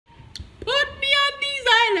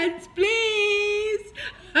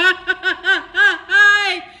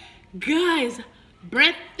Guys,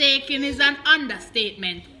 breathtaking is an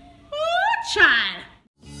understatement. Ooh, child.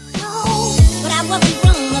 No, but I wasn't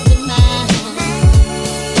wrong up in my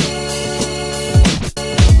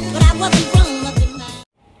But I wasn't wrong up in my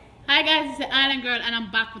Hi guys, it's the Island Girl and I'm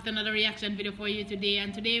back with another reaction video for you today.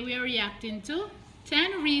 And today we are reacting to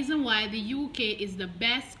 10 reasons why the UK is the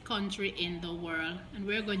best country in the world. And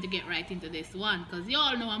we're going to get right into this one because you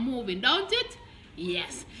all know I'm moving, don't it?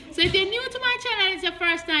 Yes. So if you're new to my channel and it's your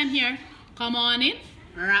first time here, come on in,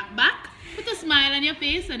 wrap back, put a smile on your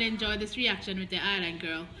face and enjoy this reaction with the Island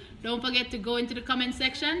Girl. Don't forget to go into the comment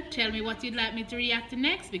section, tell me what you'd like me to react to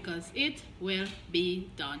next because it will be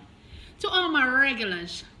done. To all my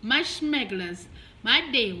regulars, my schmegglers, my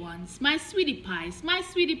day ones, my sweetie pies, my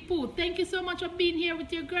sweetie poo, thank you so much for being here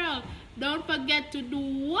with your girl. Don't forget to do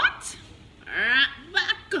what? Wrap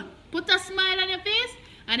back, put a smile on your face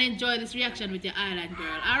and enjoy this reaction with your Island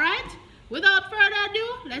Girl. Alright? Without further ado,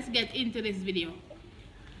 let's get into this video.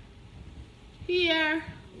 Here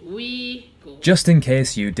we go. Just in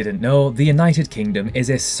case you didn't know, the United Kingdom is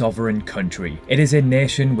a sovereign country. It is a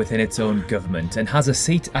nation within its own government and has a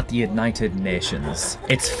seat at the United Nations.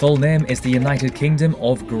 Its full name is the United Kingdom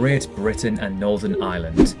of Great Britain and Northern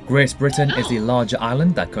Ireland. Great Britain is the larger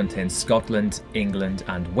island that contains Scotland, England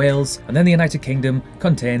and Wales, and then the United Kingdom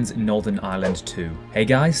contains Northern Ireland too. Hey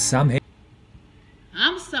guys, Sam here.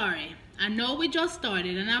 I'm sorry. I know we just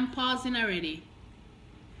started and I'm pausing already.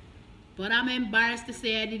 But I'm embarrassed to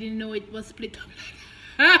say I didn't know it was split up like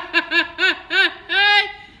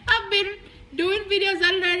that. I've been doing videos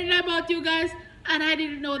and learning about you guys and I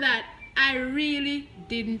didn't know that. I really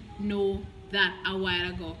didn't know that a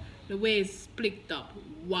while ago. The way it's split up.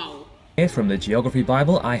 Wow. From the Geography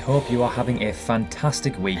Bible, I hope you are having a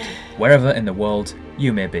fantastic week wherever in the world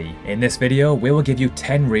you may be. In this video, we will give you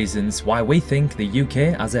 10 reasons why we think the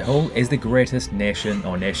UK as a whole is the greatest nation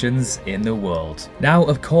or nations in the world. Now,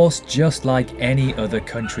 of course, just like any other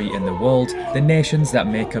country in the world, the nations that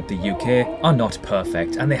make up the UK are not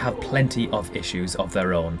perfect and they have plenty of issues of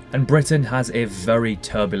their own. And Britain has a very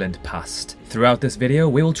turbulent past. Throughout this video,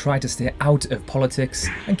 we will try to stay out of politics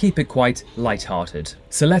and keep it quite light-hearted.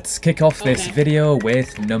 So let's kick off this video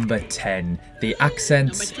with number 10, the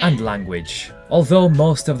accents and language. Although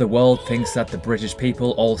most of the world thinks that the British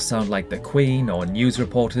people all sound like the Queen or news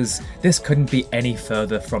reporters, this couldn't be any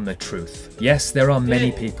further from the truth. Yes, there are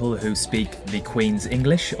many people who speak the Queen's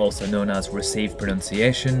English, also known as received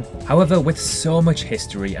pronunciation. However, with so much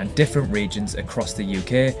history and different regions across the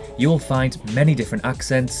UK, you will find many different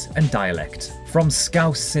accents and dialect. From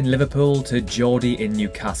Scouse in Liverpool to Geordie in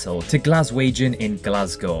Newcastle to Glaswegian in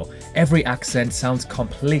Glasgow, every accent sounds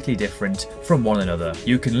completely different from one another.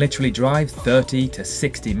 You can literally drive 30 to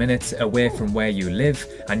 60 minutes away from where you live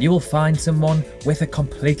and you will find someone with a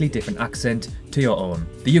completely different accent to your own.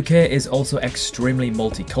 The UK is also extremely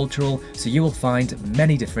multicultural, so you will find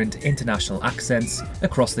many different international accents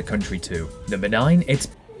across the country too. Number 9, it's...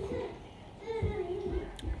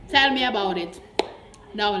 Tell me about it.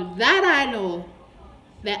 Now that I know,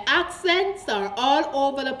 the accents are all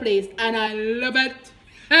over the place and I love it.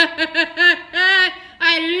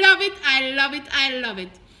 I love it, I love it, I love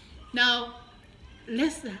it. Now,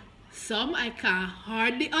 listen, some I can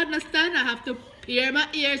hardly understand. I have to peer my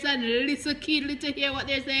ears and listen keenly to hear what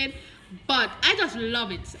they're saying. But I just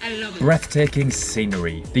love it. I love it. Breathtaking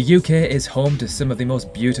scenery. The UK is home to some of the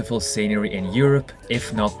most beautiful scenery in Europe,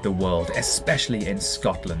 if not the world, especially in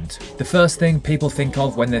Scotland. The first thing people think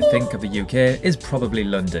of when they think of the UK is probably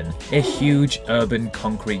London, a huge urban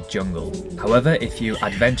concrete jungle. However, if you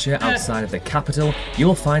adventure outside of the capital, you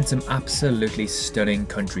will find some absolutely stunning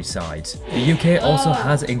countryside. The UK also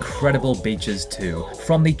has incredible beaches too,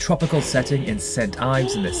 from the tropical setting in St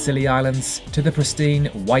Ives in the Scilly Islands to the pristine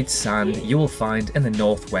white sand you will find in the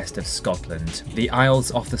northwest of Scotland. The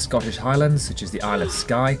isles off the Scottish Highlands, such as the Isle of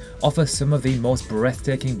Skye, offer some of the most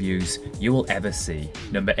breathtaking views you will ever see.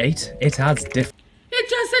 Number 8, it has different... It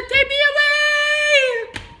just said, take me away!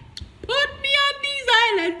 Put me on these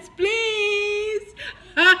islands, please!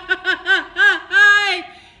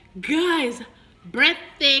 Guys,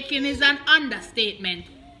 breathtaking is an understatement.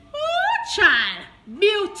 Oh, child,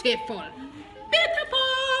 beautiful. Beautiful!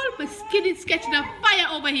 My skin is catching a fire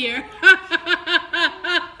over here.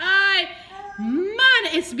 Man,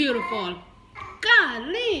 it's beautiful.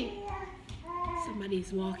 Golly.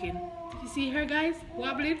 Somebody's walking. Did you see her, guys?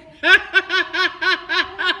 Wobbling.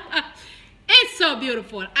 It's so so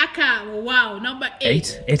beautiful. I can't. Wow. Number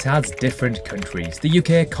 8. It has different countries. The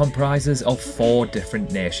UK comprises of 4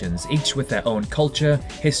 different nations, each with their own culture,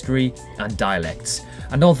 history and dialects.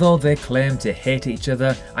 And although they claim to hate each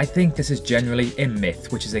other, I think this is generally a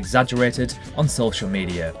myth which is exaggerated on social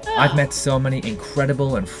media. I've met so many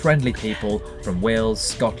incredible and friendly people from Wales,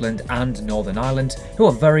 Scotland and Northern Ireland who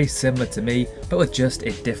are very similar to me, but with just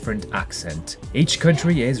a different accent. Each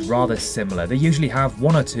country is rather similar. They usually have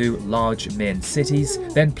 1 or 2 large main cities,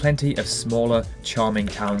 then plenty of smaller, charming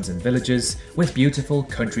towns and villages with beautiful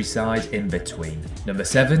countryside in between. Number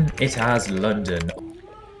 7, it has London.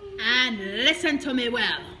 And listen to me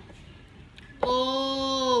well.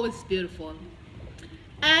 Oh, it's beautiful.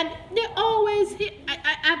 And they always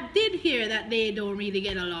I did hear that they don't really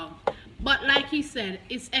get along. But like he said,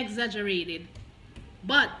 it's exaggerated.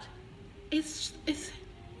 But it's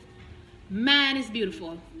man, it's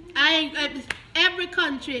beautiful. Every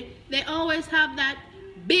country, they always have that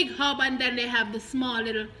big hub and then they have the small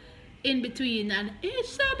little in between, and it's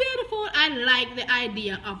so beautiful. I like the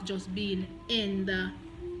idea of just being in the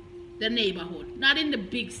neighborhood, not in the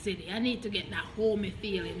big city. I need to get that homey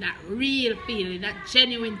feeling, that real feeling, that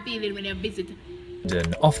genuine feeling when you visit.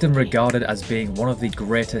 London, often regarded as being one of the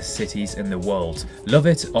greatest cities in the world. Love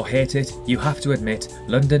it or hate it, you have to admit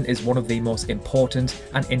London is one of the most important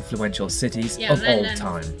and influential cities of all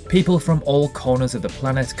time. People from all corners of the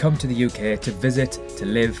planet come to the UK to visit, to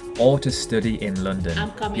live or to study in London.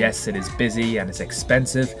 Yes, it is busy and it's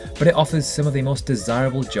expensive, but it offers some of the most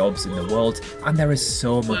desirable jobs in the world and there is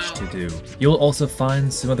so much to do. You'll also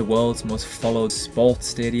find some of the world's most followed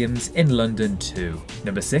sports stadiums in London too.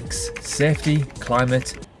 Number 6, safety,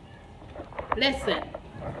 climate. Listen,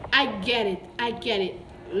 I get it.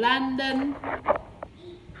 London.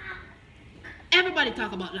 Everybody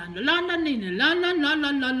talk about London. London.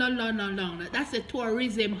 That's a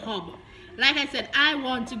tourism hub. Like I said, I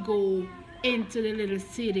want to go into the little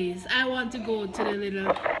cities. I want to go to the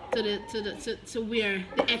little, to where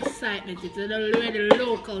the excitement is, where the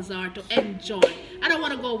locals are to enjoy. I don't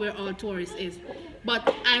want to go where all tourists is.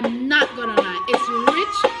 But I'm not gonna lie, it's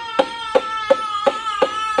rich.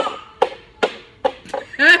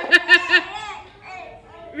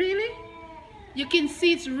 Really? You can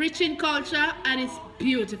see it's rich in culture and it's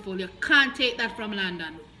beautiful. You can't take that from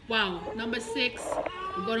London. Wow. Number 6,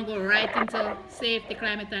 we're gonna go right into safety,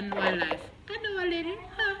 climate and wildlife. I know a little.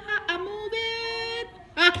 I'm moving.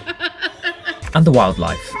 And the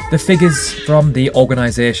wildlife. The figures from the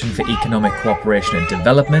Organisation for Economic Cooperation and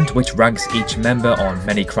Development, which ranks each member on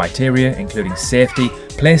many criteria, including safety,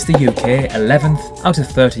 place the UK 11th out of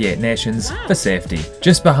 38 nations for safety.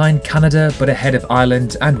 Just behind Canada, but ahead of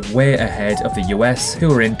Ireland and way ahead of the US,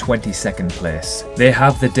 who are in 22nd place. They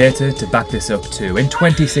have the data to back this up too. In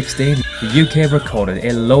 2016, the UK recorded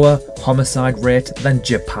a lower homicide rate than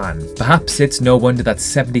Japan. Perhaps it's no wonder that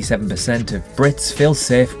 77% of Brits feel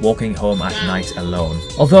safe walking home at night alone.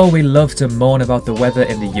 Although we love to moan about the weather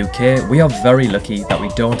in the UK, we are very lucky that we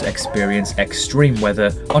don't experience extreme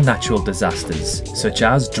weather or natural disasters, such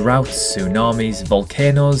as droughts, tsunamis,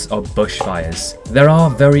 volcanoes or bushfires. There are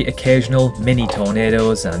very occasional mini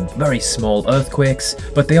tornadoes and very small earthquakes,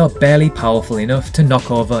 but they are barely powerful enough to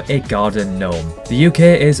knock over a garden gnome. The UK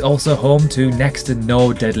is also home to next to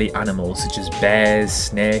no deadly animals such as bears,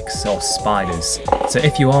 snakes or spiders. So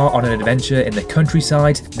if you are on an adventure in the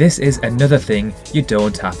countryside, this is another thing you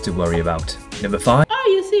don't have to worry about. Number 5. Are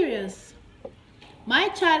you serious? My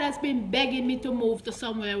child has been begging me to move to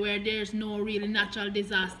somewhere where there's no really natural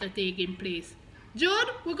disaster taking place.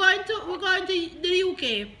 Jude, we're going to the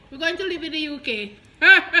UK. We're going to live in the UK.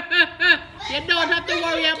 You don't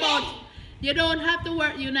have to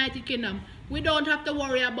worry, United Kingdom. We don't have to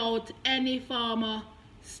worry about any form of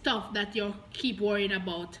stuff that you keep worrying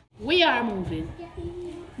about. We are moving.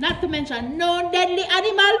 Not to mention no deadly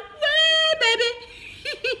animal. Well, baby.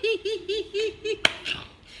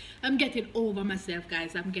 I'm getting over myself,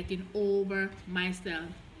 guys. I'm getting over myself.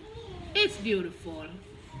 It's beautiful.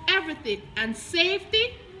 Everything. And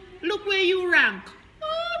safety. Look where you rank.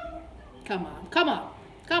 Come on.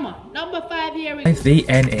 Number 5 here we go. The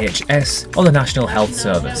NHS, or the National Health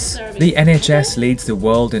Service. The NHS leads the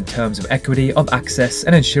world in terms of equity of access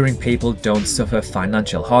and ensuring people don't suffer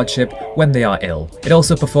financial hardship when they are ill. It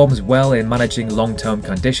also performs well in managing long-term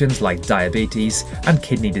conditions like diabetes and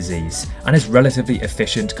kidney disease, and is relatively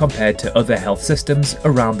efficient compared to other health systems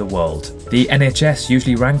around the world. The NHS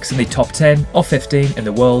usually ranks in the top 10 or 15 in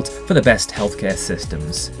the world for the best healthcare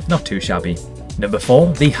systems. Not too shabby. Number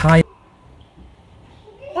 4, the high.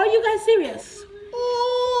 Are you guys serious?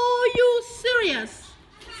 Oh, you serious?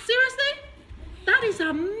 Seriously? That is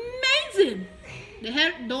amazing.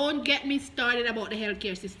 Don't get me started about the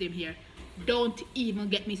healthcare system here. Don't even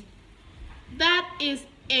get me. That is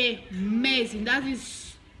amazing. That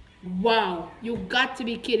is wow. You got to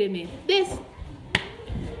be kidding me. This.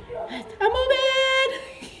 I'm moving.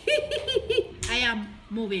 I am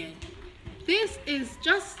moving. This is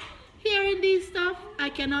just hearing these stuff. I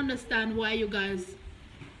can understand why you guys.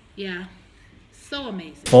 Yeah. So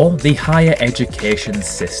amazing. For the higher education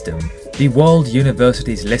system, the World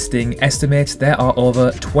Universities listing estimates there are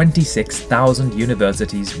over 26,000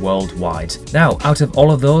 universities worldwide. Now, out of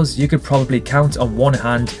all of those, you could probably count on one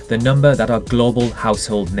hand the number that are global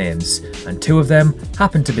household names, and two of them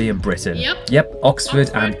happen to be in Britain. Yep,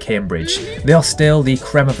 Oxford and Cambridge. They are still the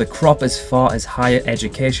creme of the crop as far as higher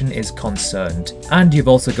education is concerned. And you've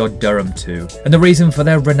also got Durham too. And the reason for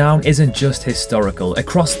their renown isn't just historical.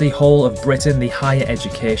 Across the whole of Britain, the higher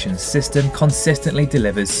education system consistently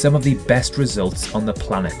delivers some of the best results on the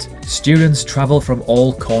planet. Students travel from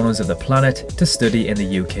all corners of the planet to study in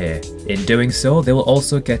the UK. In doing so, they will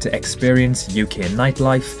also get to experience UK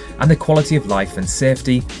nightlife and the quality of life and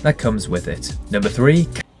safety that comes with it. Number 3.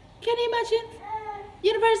 Can you imagine?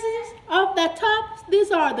 Universities of the top. These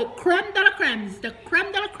are the creme de la cremes. The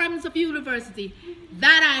creme de la cremes of university.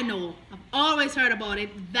 That I know. I've always heard about it.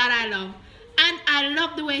 That I love. And I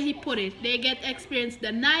love the way he put it. They get to experience the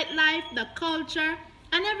nightlife, the culture,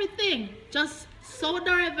 and everything. Just so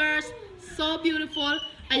diverse, so beautiful,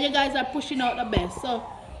 and you guys are pushing out the best. So,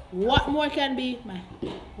 what more can be?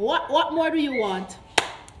 What more do you want?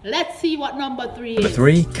 Let's see what number 3 is. Number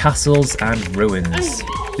 3, castles and ruins.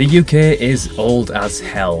 The UK is old as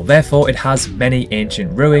hell, therefore it has many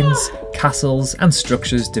ancient ruins, castles and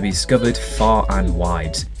structures to be discovered far and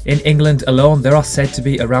wide. In England alone, there are said to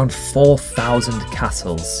be around 4,000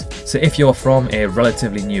 castles. So if you're from a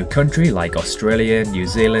relatively new country like Australia, New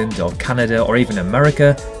Zealand or Canada or even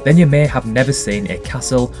America, then you may have never seen a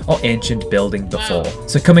castle or ancient building before.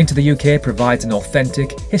 So coming to the UK provides an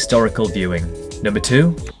authentic historical viewing. Number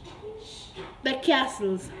 2. The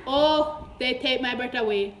castles. Oh, they take my breath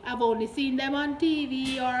away. I've only seen them on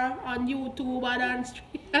TV or on YouTube and on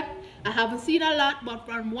street. I haven't seen a lot, but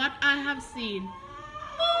from what I have seen,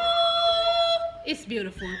 it's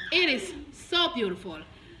beautiful. It is so beautiful.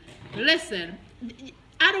 Listen,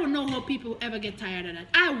 I don't know how people ever get tired of that.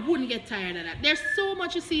 I wouldn't get tired of that. There's so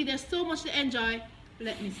much to see. There's so much to enjoy.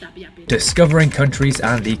 Let me stop yapping. Discovering countries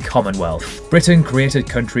and the Commonwealth. Britain created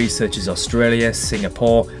countries such as Australia,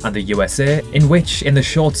 Singapore and the USA, in which in the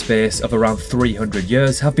short space of around 300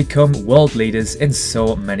 years have become world leaders in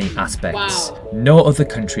so many aspects. Wow. No other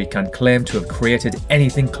country can claim to have created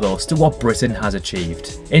anything close to what Britain has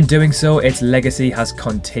achieved. In doing so, its legacy has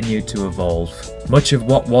continued to evolve. Much of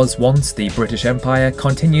what was once the British Empire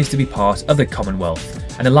continues to be part of the Commonwealth,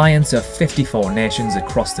 an alliance of 54 nations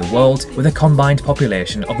across the world with a combined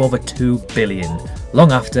population of over 2 billion,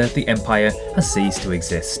 long after the empire has ceased to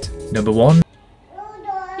exist. Number 1.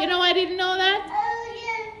 You know, I didn't know that.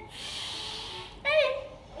 Hey,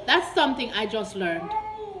 that's something I just learned.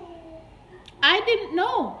 I didn't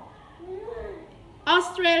know.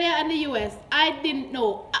 Australia and the US, I didn't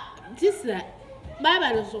know. This is that. My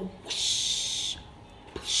Bible is so whoosh,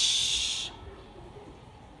 whoosh.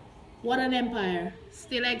 What an empire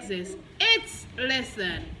still exists.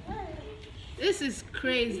 Listen, this is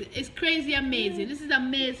crazy. It's crazy amazing. This is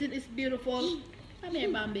amazing. It's beautiful. Come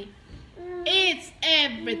here, Bambi. It's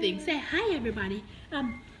everything. Say hi, everybody.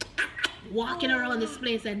 I'm walking around this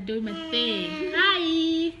place and doing my thing.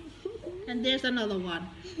 Hi. And there's another one.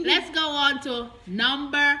 Let's go on to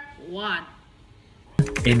number 1.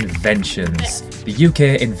 Inventions. The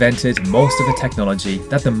UK invented most of the technology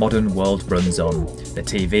that the modern world runs on. The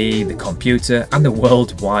TV, the computer and the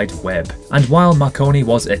World Wide Web. And while Marconi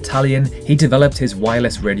was Italian, he developed his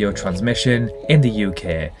wireless radio transmission in the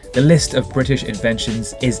UK. The list of British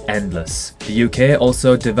inventions is endless. The UK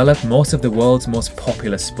also developed most of the world's most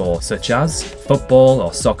popular sports such as football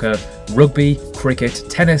or soccer, rugby, cricket,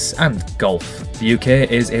 tennis and golf. The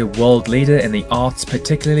UK is a world leader in the arts,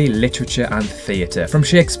 particularly literature and theatre, from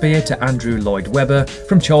Shakespeare to Andrew Lloyd Webber,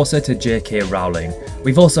 from Chaucer to J.K. Rowling.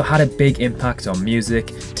 We've also had a big impact on music,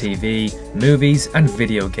 TV, movies and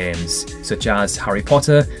video games, such as Harry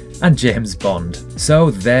Potter and James Bond.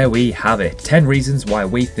 So there we have it, 10 reasons why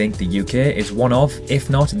we think the UK is one of, if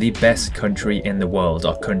not the best country in the world,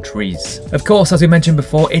 or countries. Of course, as we mentioned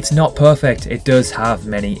before, it's not perfect, it does have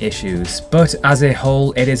many issues, but as a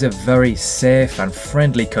whole it is a very safe and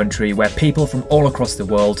friendly country where people from all across the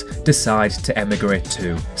world decide to emigrate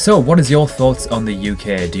to. So what is your thoughts on the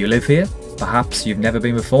UK? Do you live here? Perhaps you've never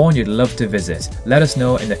been before and you'd love to visit. Let us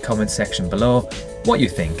know in the comment section below what you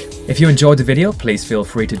think. If you enjoyed the video, please feel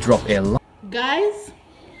free to drop a like. Guys,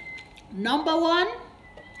 number one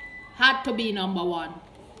had to be number one.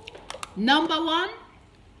 Number one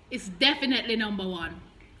is definitely number one.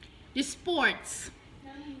 The sports,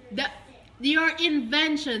 your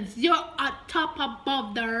inventions, you're a top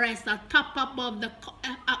above the rest, a top above the,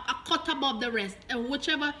 a cut above the rest,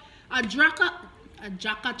 whichever, a jack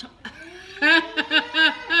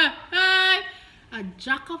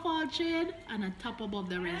of all trade and a top above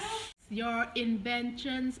the rest. Your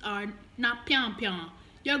inventions are not pian pian.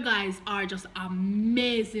 Your guys are just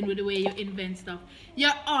amazing with the way you invent stuff.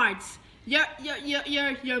 Your arts, your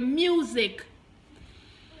music,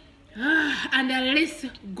 and the list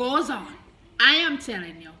goes on. I am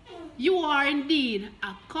telling you, you are indeed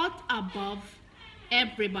a cut above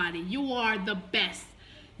everybody. You are the best.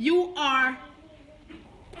 You are,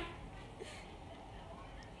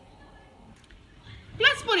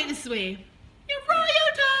 let's put it this way, you're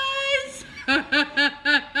royalties.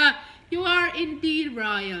 You are indeed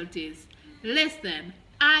royalties. Listen,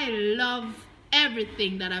 I love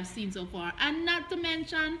everything that I've seen so far, and not to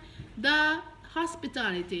mention the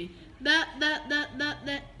hospitality,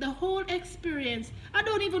 the whole experience. I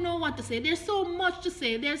don't even know what to say. There's so much to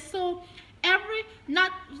say. There's so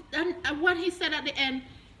and what he said at the end,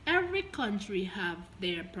 every country have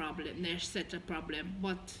their problem, their set of problem,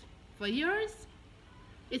 but for yours,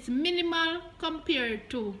 it's minimal compared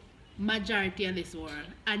to majority of this world.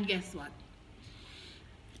 And guess what?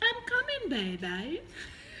 I'm coming, baby.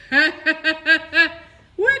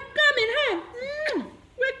 We're coming, huh?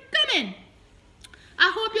 We're coming.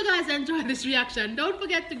 I hope you guys enjoyed this reaction. Don't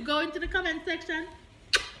forget to go into the comment section.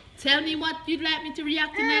 Tell me what you'd like me to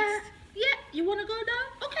react to next. Yeah, you want to go down?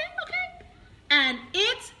 Okay, okay. And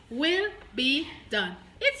it will be done.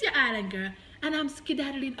 It's your island girl, and I'm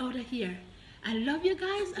skedaddling out of here. I love you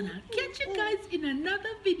guys, and I'll catch you guys in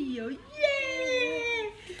another video.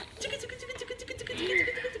 Yay!